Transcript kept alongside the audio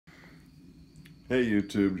Hey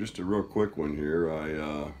YouTube, just a real quick one here.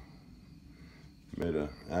 I made an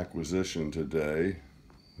acquisition today.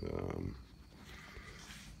 Came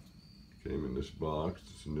in this box.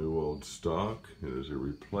 It's new old stock. It is a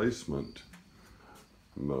replacement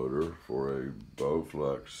motor for a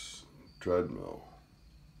Bowflex treadmill.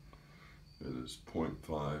 It is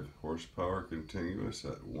 0.5 horsepower continuous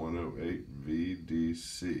at 108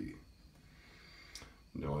 VDC.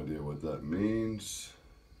 No idea what that means.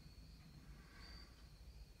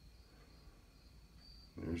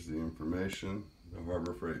 There's the information. The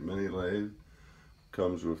Harbor Freight mini lathe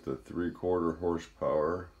comes with the 3/4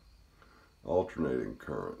 horsepower alternating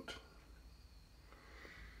current.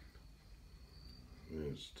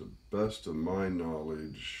 It's to the best of my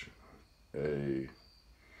knowledge, a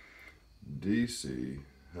DC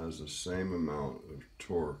has the same amount of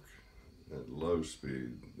torque at low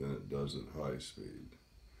speed than it does at high speed.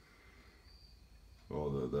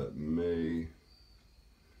 Although that may,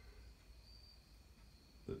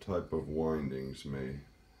 the type of windings may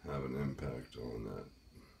have an impact on that.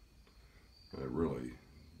 I really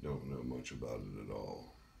don't know much about it at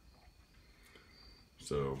all.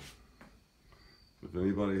 So, if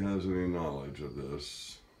anybody has any knowledge of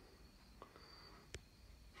this,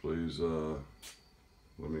 please let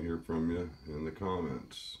me hear from you in the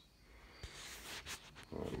comments.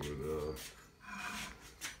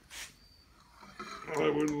 I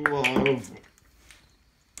would love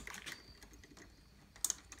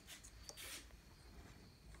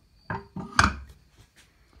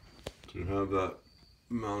to have that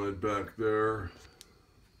mounted back there.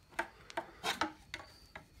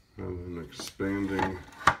 Have an expanding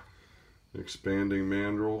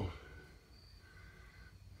mandrel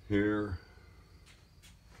here,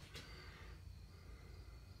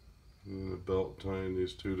 and a belt tying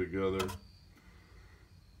these two together. Of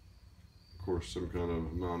course, some kind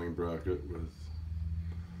of mounting bracket with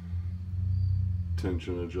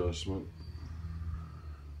tension adjustment.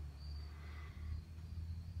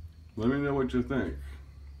 Let me know what you think.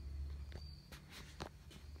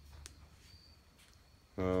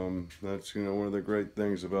 That's, one of the great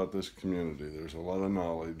things about this community. There's a lot of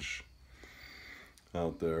knowledge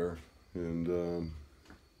out there, and a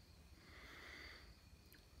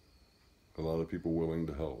lot of people willing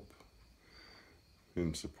to help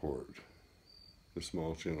and support a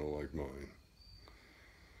small channel like mine.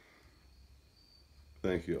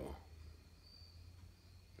 Thank you all.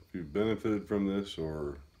 If you've benefited from this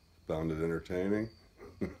or found it entertaining,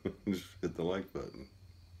 just hit the like button.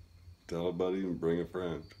 Tell a buddy and bring a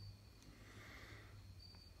friend.